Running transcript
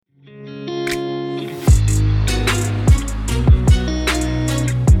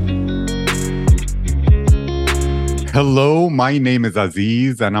Hello, my name is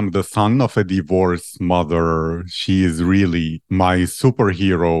Aziz, and I'm the son of a divorced mother. She is really my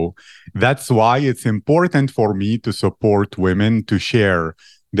superhero. That's why it's important for me to support women to share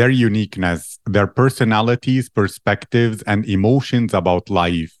their uniqueness, their personalities, perspectives, and emotions about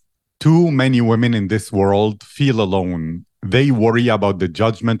life. Too many women in this world feel alone. They worry about the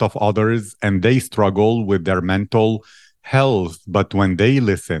judgment of others and they struggle with their mental health. But when they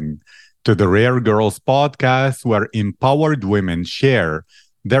listen, to the Rare Girls podcast, where empowered women share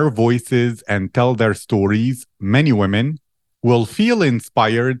their voices and tell their stories. Many women will feel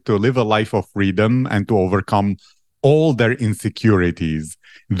inspired to live a life of freedom and to overcome all their insecurities.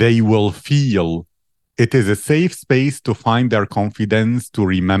 They will feel it is a safe space to find their confidence, to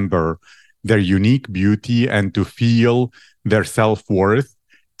remember their unique beauty, and to feel their self worth.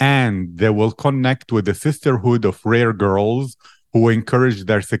 And they will connect with the sisterhood of rare girls who encourage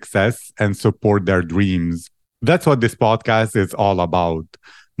their success and support their dreams. That's what this podcast is all about.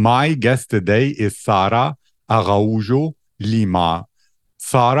 My guest today is Sara Araujo Lima.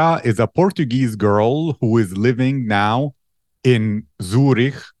 Sara is a Portuguese girl who is living now in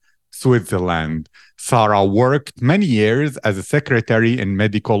Zurich, Switzerland. Sara worked many years as a secretary in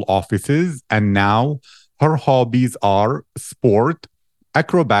medical offices, and now her hobbies are sport,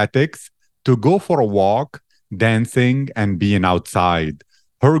 acrobatics, to go for a walk, dancing, and being outside.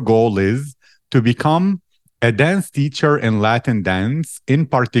 Her goal is to become a dance teacher in Latin dance, in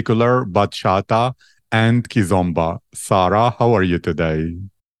particular bachata and kizomba. Sara, how are you today?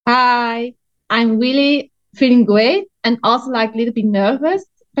 Hi, I'm really feeling great and also like a little bit nervous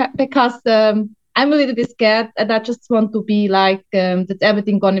because I'm a little bit scared and I just want to be like that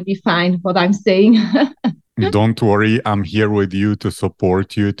everything gonna be fine what I'm saying. Don't worry, I'm here with you to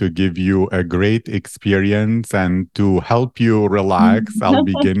support you, to give you a great experience and to help you relax. I'll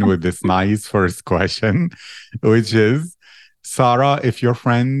begin with this nice first question, which is Sara, if your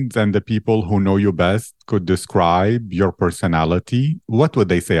friends and the people who know you best could describe your personality, what would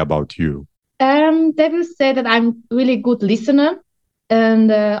they say about you? They will say that I'm really good listener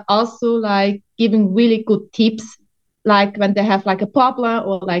and also like giving really good tips, like when they have like a problem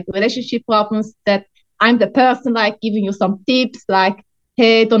or like relationship problems, that I'm the person like giving you some tips, like,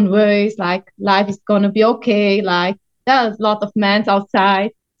 hey, don't worry, it's like life is gonna be okay. Like there's a lot of men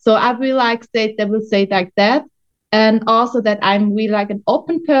outside. So I will like say they will say like that. And also that I'm really like an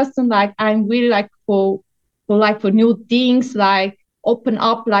open person, like I'm really like for new things, like open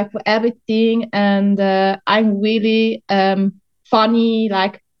up like for everything. And I'm really funny,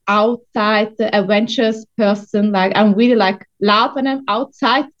 like outside the adventurous person. Like I'm really like loud when I'm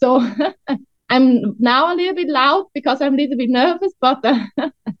outside. So I'm now a little bit loud because I'm a little bit nervous, but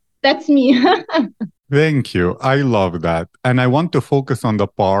that's me. Thank you. I love that. And I want to focus on the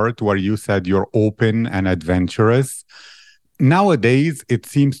part where you said you're open and adventurous. Nowadays, it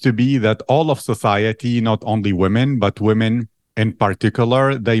seems to be that all of society, not only women, but women in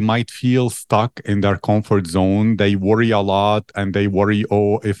particular, they might feel stuck in their comfort zone. They worry a lot and they worry,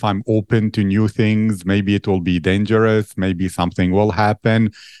 oh, if I'm open to new things, maybe it will be dangerous, maybe something will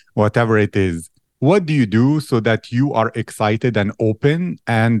happen, whatever it is. What do you do so that you are excited and open?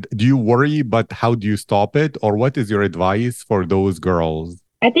 And do you worry, but how do you stop it? Or what is your advice for those girls?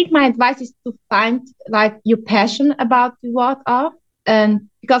 I think my advice is to find like your passion about what are. And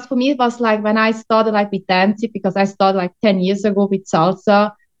because for me, it was like when I started like with dancing, because I started like 10 years ago with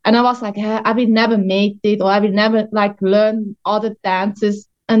salsa. And I was like, I will never make it, or I will never like learn other dances.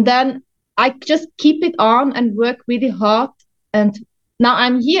 And then I just keep it on and work really hard. And now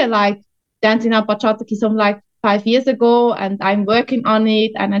I'm here, like dancing up bachata kizomba like 5 years ago, and I'm working on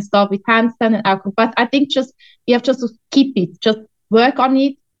it. And I start with handstand and acrobat. I think just you have just to keep it, just work on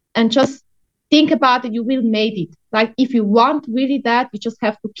it, and just think about it. You will make it. Like if you want really that, you just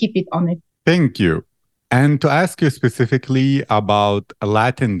have to keep it on it. Thank you. And to ask you specifically about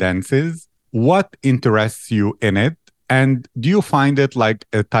Latin dances, what interests you in it? And do you find it like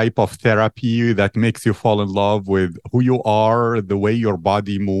a type of therapy that makes you fall in love with who you are, the way your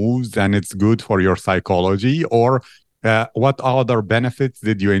body moves, and it's good for your psychology? Or what other benefits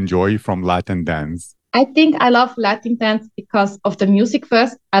did you enjoy from Latin dance? I think I love Latin dance because of the music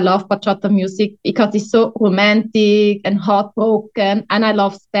first. I love bachata music because it's so romantic and heartbroken, and I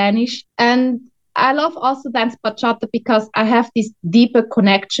love Spanish. And I love also dance bachata because I have this deeper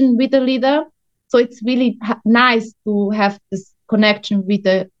connection with the leader. So it's really nice to have this connection with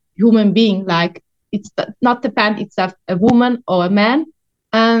a human being. Like it's not the band itself, a woman or a man.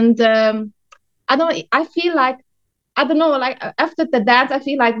 And I don't. I feel like I don't know. Like after the dance, I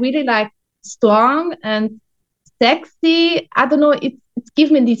feel like really like strong and sexy. I don't know. It's it's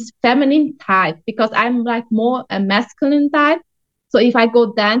given me this feminine type because I'm like more a masculine type. So if I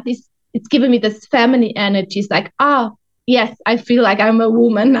go dance, it's giving me this feminine energy. It's like, ah, yes, I feel like I'm a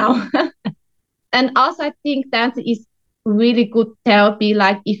woman now. And also I think dance is really good therapy.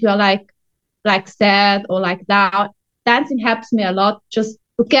 Like if you're like sad or like down, dancing helps me a lot just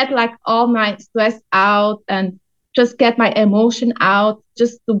to get like all my stress out and just get my emotion out,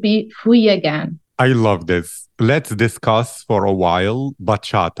 just to be free again. I love this. Let's discuss for a while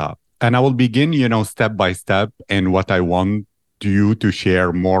bachata. And I will begin, step by step in what I want you to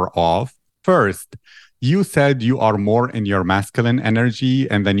share more of. First, you said you are more in your masculine energy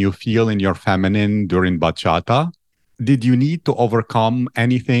and then you feel in your feminine during bachata. Did you need to overcome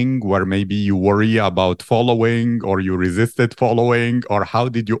anything where maybe you worry about following or you resisted following, or how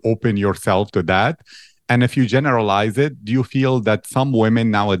did you open yourself to that? And if you generalize it, do you feel that some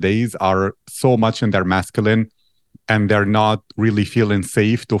women nowadays are so much in their masculine and they're not really feeling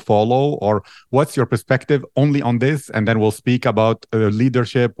safe to follow? Or what's your perspective only on this? And then we'll speak about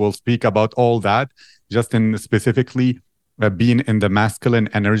leadership, we'll speak about all that, just in specifically being in the masculine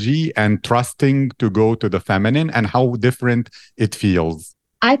energy and trusting to go to the feminine and how different it feels.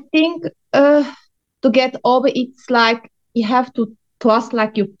 I think to get over it's like you have to trust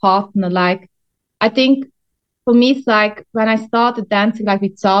like your partner. Like I think for me it's like when I started dancing like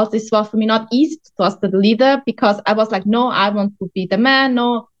with Charles, this was for me not easy to trust the leader because I was like, no, I want to be the man,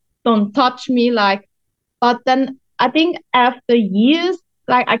 no, don't touch me. Like, but then I think after years,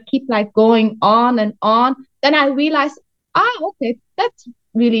 like I keep like going on and on, then I realized, okay, that's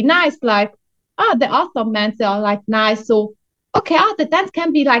really nice. Like, there are some men that are like nice. So, okay, the dance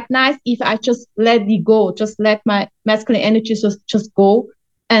can be like nice if I just let it go, just let my masculine energy just go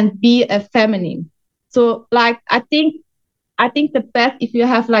and be a feminine. So, like, I think the best if you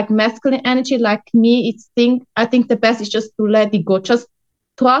have like masculine energy like me, I think the best is just to let it go. Just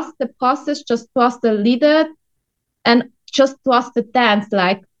trust the process, just trust the leader and just trust the dance.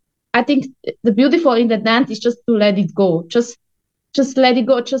 Like I think the beautiful in the dance is just to let it go. Just let it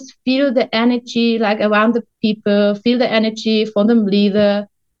go. Just feel the energy like around the people, feel the energy from the leader.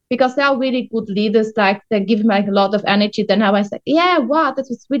 Because they are really good leaders, like they give me like a lot of energy. Then I was like, yeah, wow, that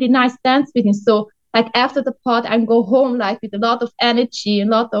was really nice dance with him. So like after the part, I go home like with a lot of energy, a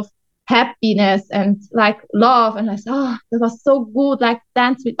lot of happiness and like love. And I said, oh, that was so good, like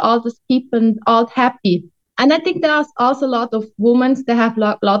dance with all these people and all happy. And I think there's also a lot of women that have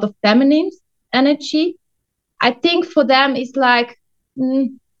a lot of feminine energy. I think for them it's like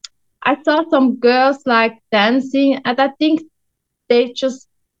I saw some girls like dancing, and I think they just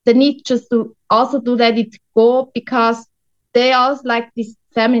they need just to also to let it go because they also like this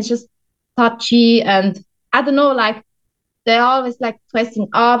feminine just touchy and I don't know like they're always like dressing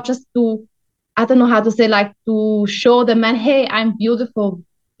up just to I don't know how to say like to show the man, hey, I'm beautiful,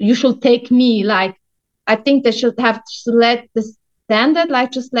 you should take me. Like I think they should have to let the standard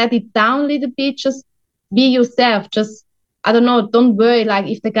like just let it down a little bit, just be yourself, just I don't know, don't worry like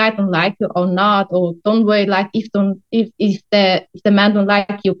if the guy don't like you or not, or don't worry like if the man don't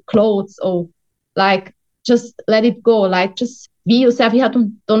like your clothes, or like just let it go, like just be yourself. You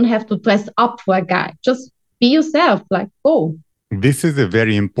don't have to dress up for a guy, just be yourself, like go. This is a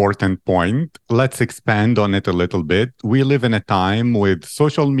very important point. Let's expand on it a little bit. We live in a time with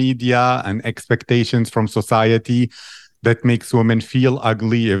social media and expectations from society that makes women feel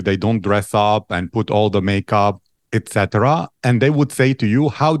ugly if they don't dress up and put all the makeup, etc. And they would say to you,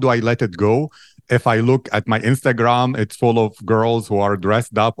 how do I let it go? If I look at my Instagram, it's full of girls who are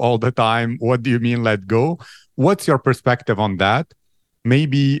dressed up all the time. What do you mean, let go? What's your perspective on that?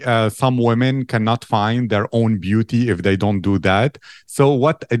 Maybe some women cannot find their own beauty if they don't do that. So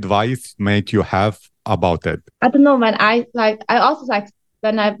what advice might you have about it? I don't know, when I also like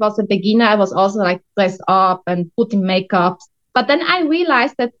when I was a beginner, I was also like dressed up and putting makeup. But then I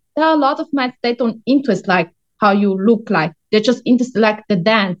realized that there are a lot of men they don't interest like how you look like. They're just interested like the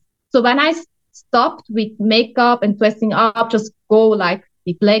dance. So when I stopped with makeup and dressing up, just go like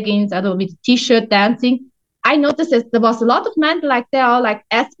with leggings, I don't know, with t-shirt dancing, I noticed that there was a lot of men like they are like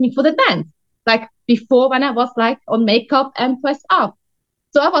asking me for the dance. Like before when I was like on makeup and dressed up.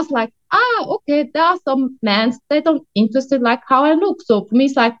 So I was like, okay, there are some men, they don't interested like how I look. So for me,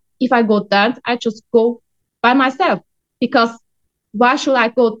 it's like, if I go dance, I just go by myself because why should I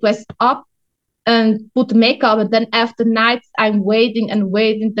go dressed up and put makeup and then after nights I'm waiting and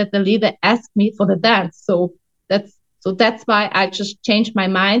waiting that the leader asks me for the dance. So that's why I just changed my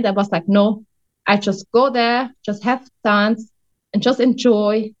mind. I was like, no, I just go there, just have dance and just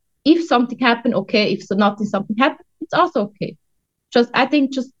enjoy. If something happened, okay. If so nothing something happened, it's also okay. Just I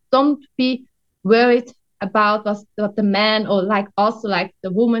think just don't be worried what the man or like also like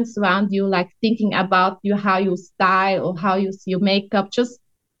the women surround you, like thinking about you, how you style or how you see your makeup. Just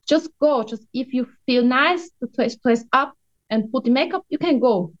go. Just if you feel nice to dress up and put the makeup, you can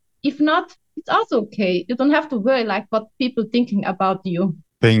go. If not, it's also okay. You don't have to worry like what people thinking about you.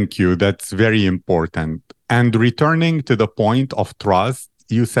 Thank you. That's very important. And returning to the point of trust,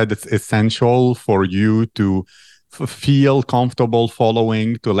 you said it's essential for you to feel comfortable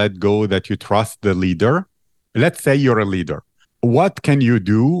following, to let go, that you trust the leader. Let's say you're a leader. What can you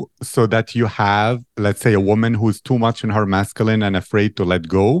do so that you have, let's say, a woman who's too much in her masculine and afraid to let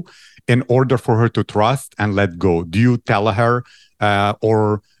go in order for her to trust and let go? Do you tell her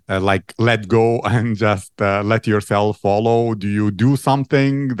or like let go and just let yourself follow? Do you do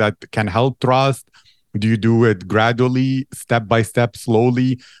something that can help trust? Do you do it gradually, step by step,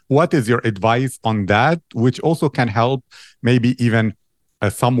 slowly? What is your advice on that, which also can help maybe even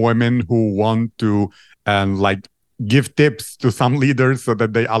some women who want to like give tips to some leaders so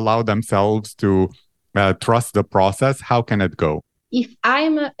that they allow themselves to trust the process? How can it go? If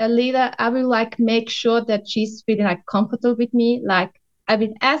I'm a leader, I will like make sure that she's feeling like comfortable with me. Like I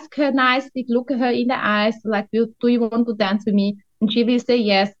will ask her nicely, look at her in the eyes, like, do you want to dance with me? And she will say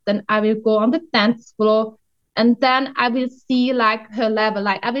yes. Then I will go on the dance floor, and then I will see like her level.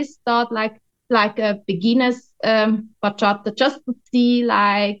 Like I will start like a beginner's bachata just to see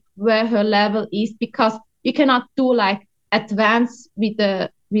like where her level is, because you cannot do like advance with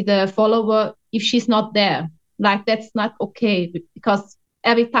the follower if she's not there. Like that's not okay, because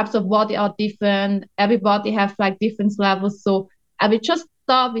every types of body are different. Everybody have like different levels. So I will just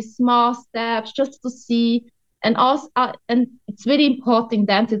start with small steps just to see. And also and it's really important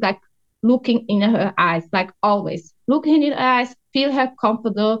then to like looking in her eyes, like always looking in her eyes, feel her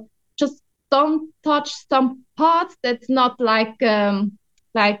comfortable. Just don't touch some parts that's not like how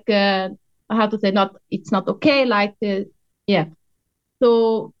to say, not, it's not okay, like yeah.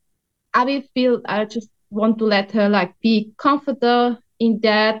 So I just want to let her like be comfortable in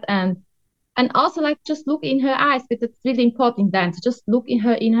that, and also like just look in her eyes, because it's really important then to just look in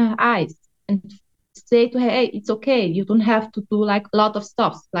her eyes and say to her, hey, it's okay. You don't have to do like a lot of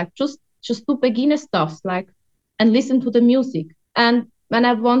stuff. Like just do beginner stuff, like, and listen to the music. And when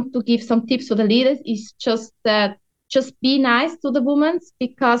I want to give some tips for the leaders, is just that just be nice to the women,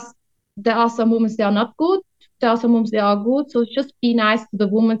 because there are some women that are not good. There are some women that are good. So just be nice to the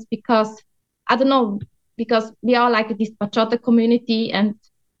women, because I don't know, because we are like this bachata community, and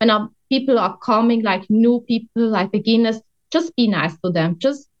when our people are coming, like new people, like beginners, just be nice to them.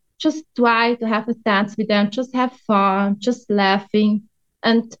 Just try to have a dance with them. Just have fun. Just laughing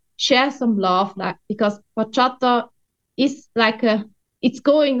and share some love. Like, because bachata is like it's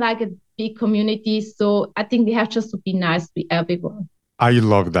going like a big community. So I think we have just to be nice to everyone. I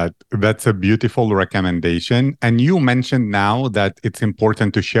love that. That's a beautiful recommendation. And you mentioned now that it's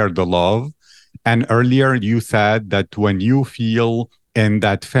important to share the love. And earlier you said that when you feel in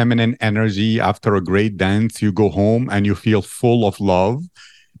that feminine energy after a great dance, you go home and you feel full of love.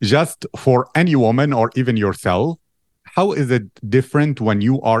 Just for any woman or even yourself, how is it different when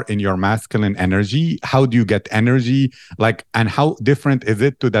you are in your masculine energy? How do you get energy? Like, and how different is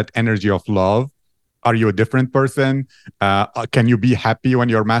it to that energy of love? Are you a different person? Can you be happy when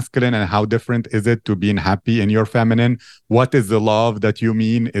you're masculine? And how different is it to being happy in your feminine? What is the love that you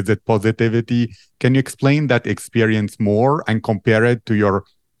mean? Is it positivity? Can you explain that experience more and compare it to your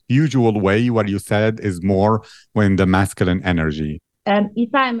usual way, what you said is more when the masculine energy? And if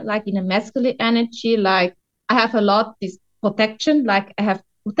I'm like in a masculine energy, like I have a lot this protection, like I have to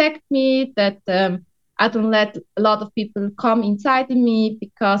protect me, that I don't let a lot of people come inside of me,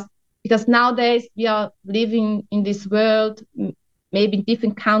 because nowadays we are living in this world, maybe in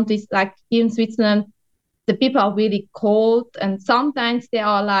different countries, like here in Switzerland, the people are really cold, and sometimes they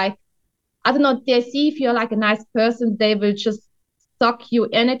are like, I don't know, they see if you're like a nice person, they will just suck your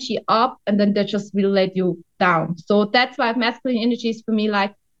energy up, and then they just will let you down. So that's why masculine energy is for me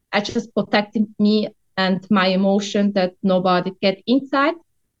like I just protecting me and my emotion, that nobody get inside.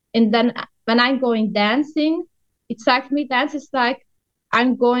 And then when I'm going dancing, it's like me dance is like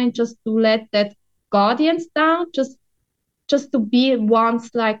I'm going just to let that guardians down, just to be once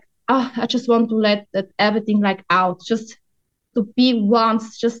like, I just want to let that everything like out, just to be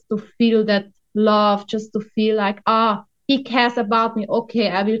once, just to feel that love, just to feel like, he cares about me. Okay,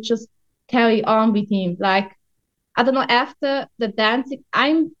 I will just carry on with him. Like, I don't know, after the dancing,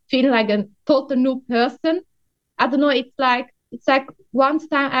 I'm feeling like a total new person. I don't know, it's like once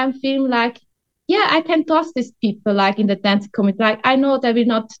time I'm feeling like, yeah, I can trust these people like in the dance community. Like I know they will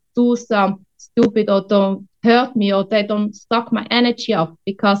not do some stupid or don't hurt me, or they don't suck my energy up,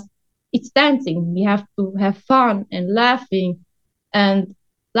 because it's dancing. We have to have fun and laughing and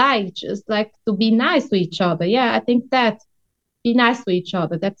like just like to be nice to each other. Yeah, I think that be nice to each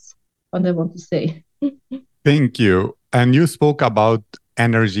other. That's what I want to say. Thank you. And you spoke about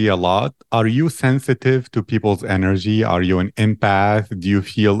energy a lot. Are you sensitive to people's energy? Are you an empath? Do you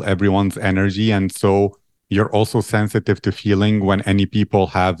feel everyone's energy? And so you're also sensitive to feeling when any people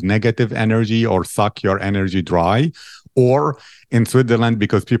have negative energy or suck your energy dry? Or in Switzerland,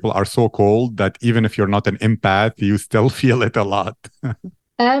 because people are so cold that even if you're not an empath, you still feel it a lot.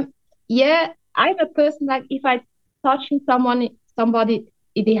 Um, yeah, I'm a person like if I touching somebody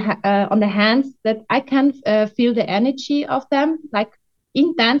on the hands, that I can feel the energy of them. Like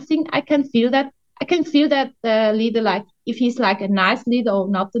in dancing, I can feel that. I can feel that the leader, like if he's like a nice leader or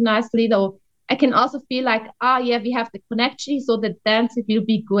not a nice leader. Or I can also feel like, ah, yeah, we have the connection, so the dance it will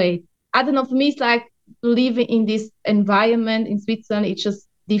be great. I don't know. For me, it's like living in this environment in Switzerland. It's just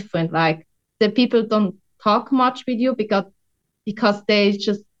different. Like the people don't talk much with you because they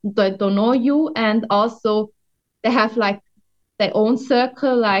don't know you, and also they have like their own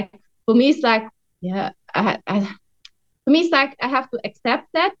circle. Like for me it's like, yeah, for me it's like I have to accept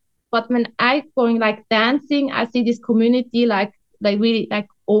that. But when I going like dancing, I see this community like really like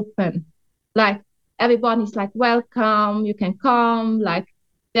open, like everyone is like welcome, you can come, like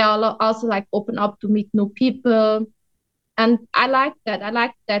they are also like open up to meet new people. And I like that. I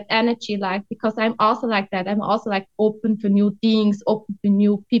like that energy, like because I'm also like that. I'm also like open to new things, open to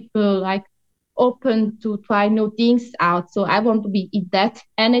new people, like open to try new things out. So I want to be in that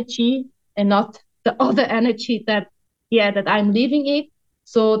energy and not the other energy that, yeah, that I'm living it.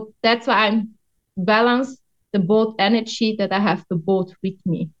 So that's why I'm balance the both energy that I have the both with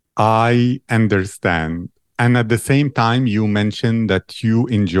me. I understand. And at the same time, you mentioned that you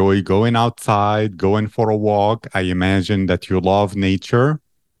enjoy going outside, going for a walk. I imagine that you love nature.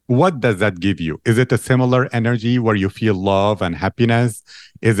 What does that give you? Is it a similar energy where you feel love and happiness?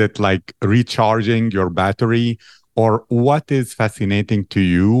 Is it like recharging your battery? Or what is fascinating to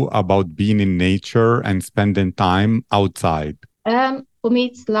you about being in nature and spending time outside? For me,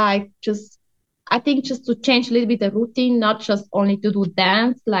 it's like just, I think just to change a little bit the routine, not just only to do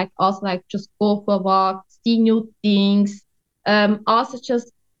dance, like also like just go for a walk, see new things. Also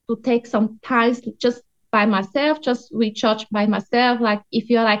just to take some time just by myself, just recharge by myself. Like if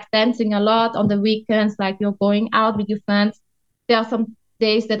you're like dancing a lot on the weekends, like you're going out with your friends, there are some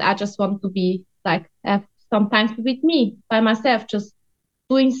days that I just want to be like have some time with me by myself, just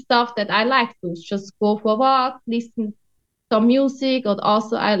doing stuff that I like to, just go for a walk, listen some music, or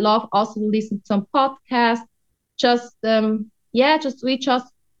also I love also to listen to some podcasts. Just yeah, just recharge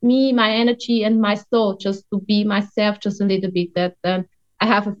me, my energy and my soul, just to be myself just a little bit. That then I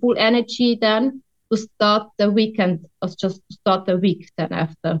have a full energy then to start the weekend or just to start the week then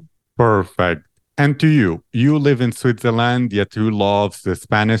after. Perfect. And to you, you live in Switzerland, yet you love the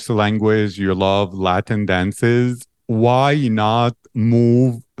Spanish language, you love Latin dances. Why not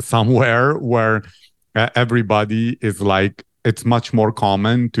move somewhere where everybody is like, it's much more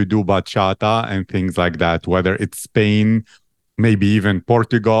common to do bachata and things like that, whether it's Spain, maybe even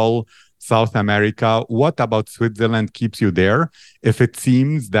Portugal, South America. What about Switzerland keeps you there? If it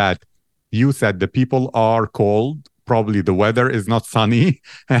seems that you said the people are cold, probably the weather is not sunny,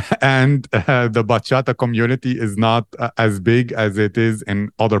 and the bachata community is not as big as it is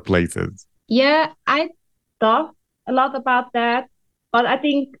in other places. Yeah, I thought a lot about that, but I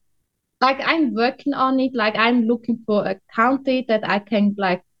think like I'm working on it. Like I'm looking for a country that I can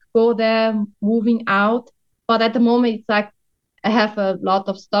like go there, moving out. But at the moment, it's like I have a lot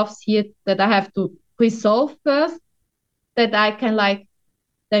of stuffs here that I have to resolve first, that I can like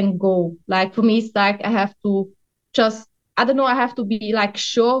then go. Like for me, it's like I have to just, I don't know, I have to be like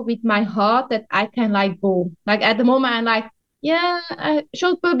sure with my heart that I can like go. Like at the moment, I'm like, yeah, I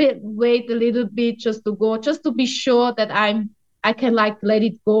should probably wait a little bit just to go, just to be sure that I can like let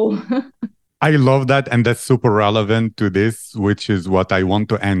it go. I love that. And that's super relevant to this, which is what I want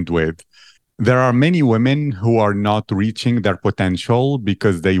to end with. There are many women who are not reaching their potential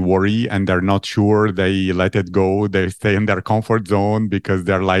because they worry and they're not sure. They let it go. They stay in their comfort zone because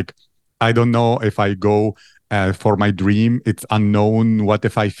they're like, I don't know if I go for my dream. It's unknown. What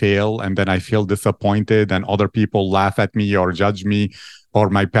if I fail? And then I feel disappointed and other people laugh at me or judge me, or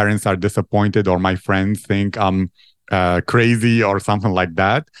my parents are disappointed, or my friends think I'm crazy or something like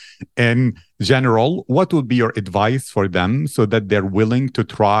that. In general, what would be your advice for them so that they're willing to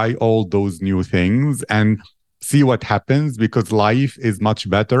try all those new things and see what happens? Because life is much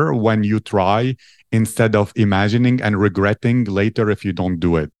better when you try instead of imagining and regretting later if you don't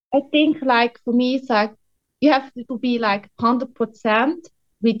do it. I think like for me, it's like you have to be like 100%.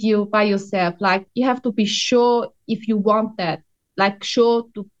 with you by yourself. Like you have to be sure if you want that. Like sure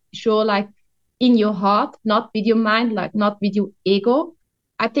like in your heart, not with your mind, like not with your ego.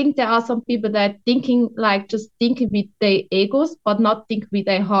 I think there are some people that thinking like just thinking with their egos, but not think with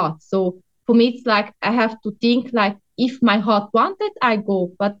their heart. So for me, it's like I have to think like if my heart wanted, I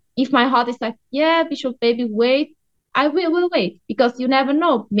go. But if my heart is like, yeah, we should maybe wait, I will wait because you never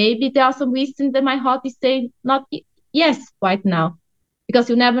know. Maybe there are some reasons that my heart is saying not yes right now because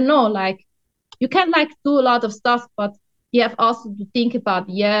you never know. Like you can like do a lot of stuff, but you have also to think about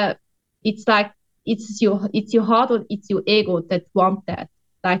yeah, it's like it's your heart or it's your ego that want that.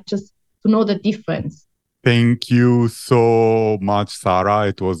 Like just to know the difference. Thank you so much, Sara.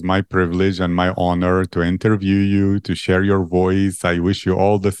 It was my privilege and my honor to interview you, to share your voice. I wish you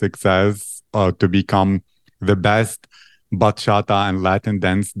all the success to become the best bachata and Latin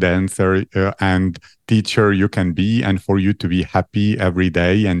dance dancer and teacher you can be, and for you to be happy every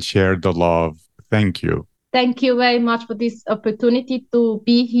day and share the love. Thank you. Thank you very much for this opportunity to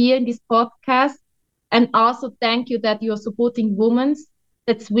be here in this podcast. And also thank you that you're supporting women.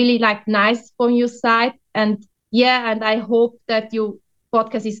 That's really like nice from your side. And yeah, and I hope that your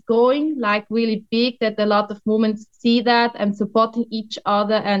podcast is going like really big, that a lot of women see that and supporting each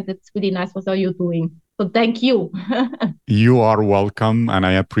other. And it's really nice what you're doing. So thank you. You are welcome, and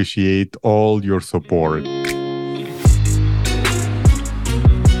I appreciate all your support.